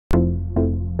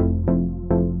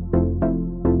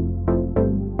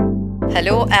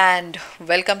Hello and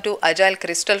welcome to Agile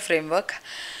Crystal Framework.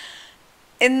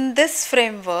 In this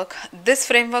framework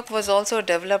was also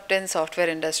developed in software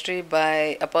industry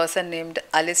by a person named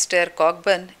Alistair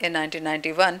Cockburn in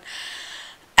 1991.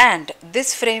 And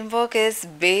this framework is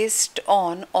based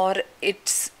on, or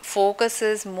its focus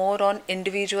is more on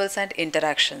individuals and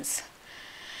interactions.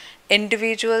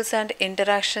 Individuals and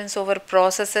interactions over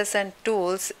processes and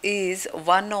tools is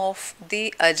one of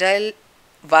the Agile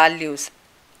values,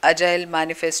 Agile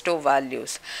manifesto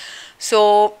values.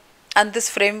 So, and this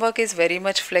framework is very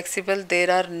much flexible. There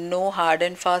are no hard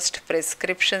and fast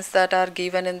prescriptions that are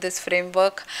given in this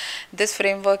framework. This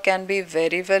framework can be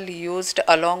very well used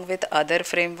along with other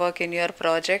framework in your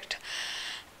project.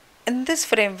 In this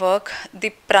framework,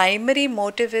 the primary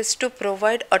motive is to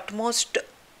provide utmost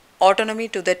autonomy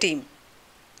to the team,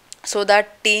 so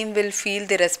that team will feel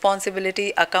the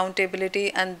responsibility,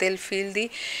 accountability, and they'll feel the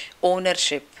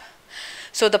ownership.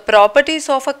 So the properties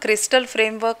of a crystal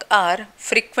framework are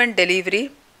frequent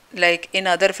delivery. Like in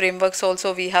other frameworks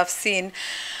also we have seen,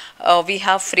 we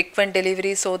have frequent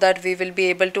delivery so that we will be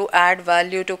able to add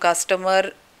value to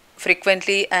customer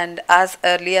frequently and as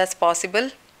early as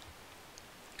possible.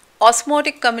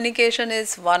 Osmotic communication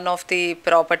is one of the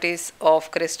properties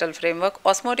of crystal framework.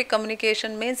 Osmotic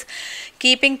communication means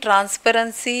keeping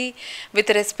transparency with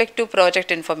respect to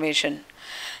project information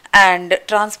and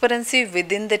transparency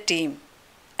within the team,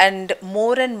 and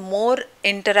more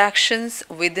interactions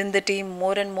within the team,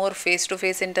 more and more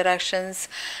face-to-face interactions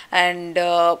and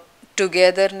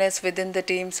togetherness within the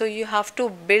team. So you have to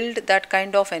build that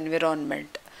kind of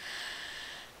environment.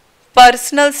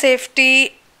 Personal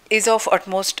safety is of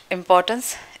utmost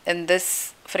importance in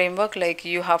this framework. Like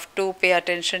you have to pay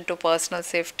attention to personal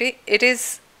safety. It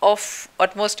is of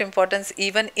utmost importance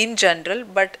even in general,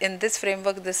 but in this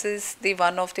framework this is the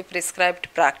one of the prescribed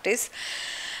practice.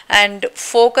 And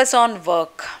focus on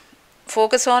work.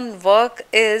 Focus on work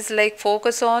is like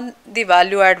focus on the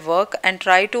value add work and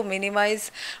try to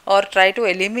minimize or try to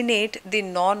eliminate the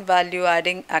non-value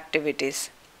adding activities.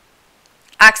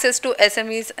 Access to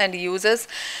SMEs and users.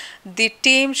 The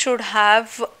team should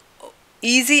have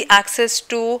easy access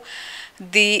to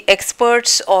the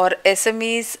experts or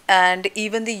SMEs and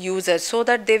even the users, so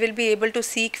that they will be able to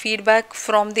seek feedback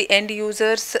from the end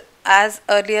users as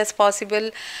early as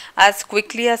possible, as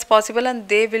quickly as possible, and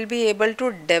they will be able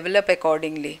to develop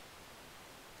accordingly.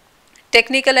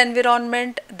 Technical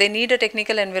environment. They need a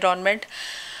technical environment.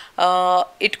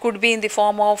 It could be in the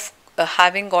form of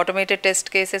having automated test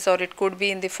cases, or it could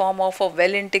be in the form of a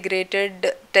well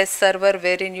integrated test server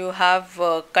wherein you have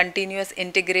continuous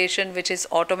integration which is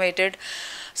automated.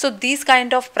 So these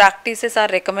kind of practices are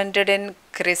recommended in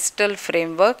crystal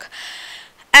framework.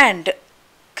 And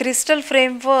crystal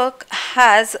framework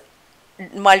has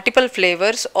multiple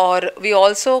flavors, or we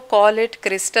also call it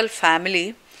crystal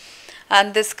family.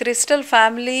 And this crystal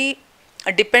family,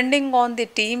 depending on the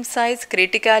team size,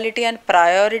 criticality and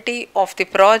priority of the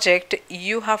project,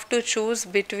 you have to choose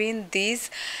between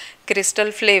these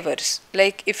crystal flavors.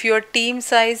 Like if your team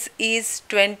size is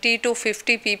 20 to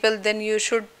 50 people, then you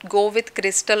should go with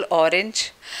crystal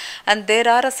orange. And there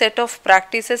are a set of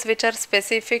practices which are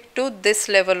specific to this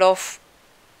level of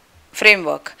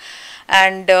framework.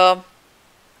 And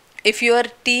if your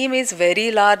team is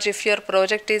very large, if your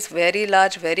project is very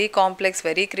large, very complex,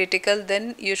 very critical,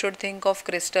 then you should think of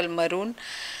crystal maroon.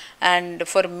 And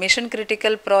for mission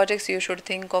critical projects, you should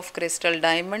think of crystal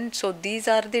diamond. So these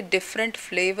are the different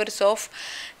flavors of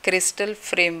crystal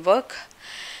framework.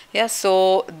 Yeah,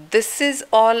 so this is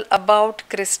all about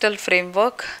crystal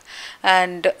framework,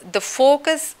 and the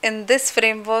focus in this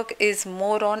framework is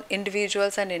more on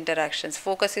individuals and interactions.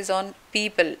 Focus is on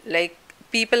people. Like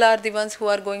people are the ones who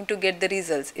are going to get the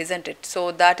results, isn't it?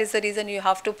 So that is the reason you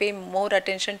have to pay more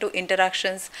attention to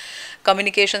interactions,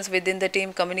 communications within the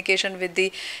team, communication with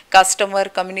the customer,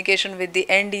 communication with the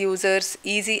end users,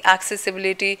 easy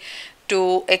accessibility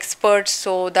to experts.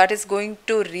 So that is going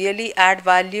to really add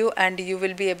value, and you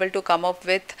will be able to come up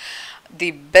with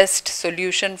the best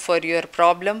solution for your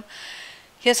problem.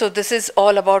 Yeah, so this is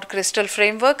all about crystal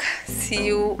framework. See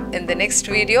you in the next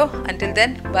video. Until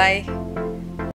then, bye.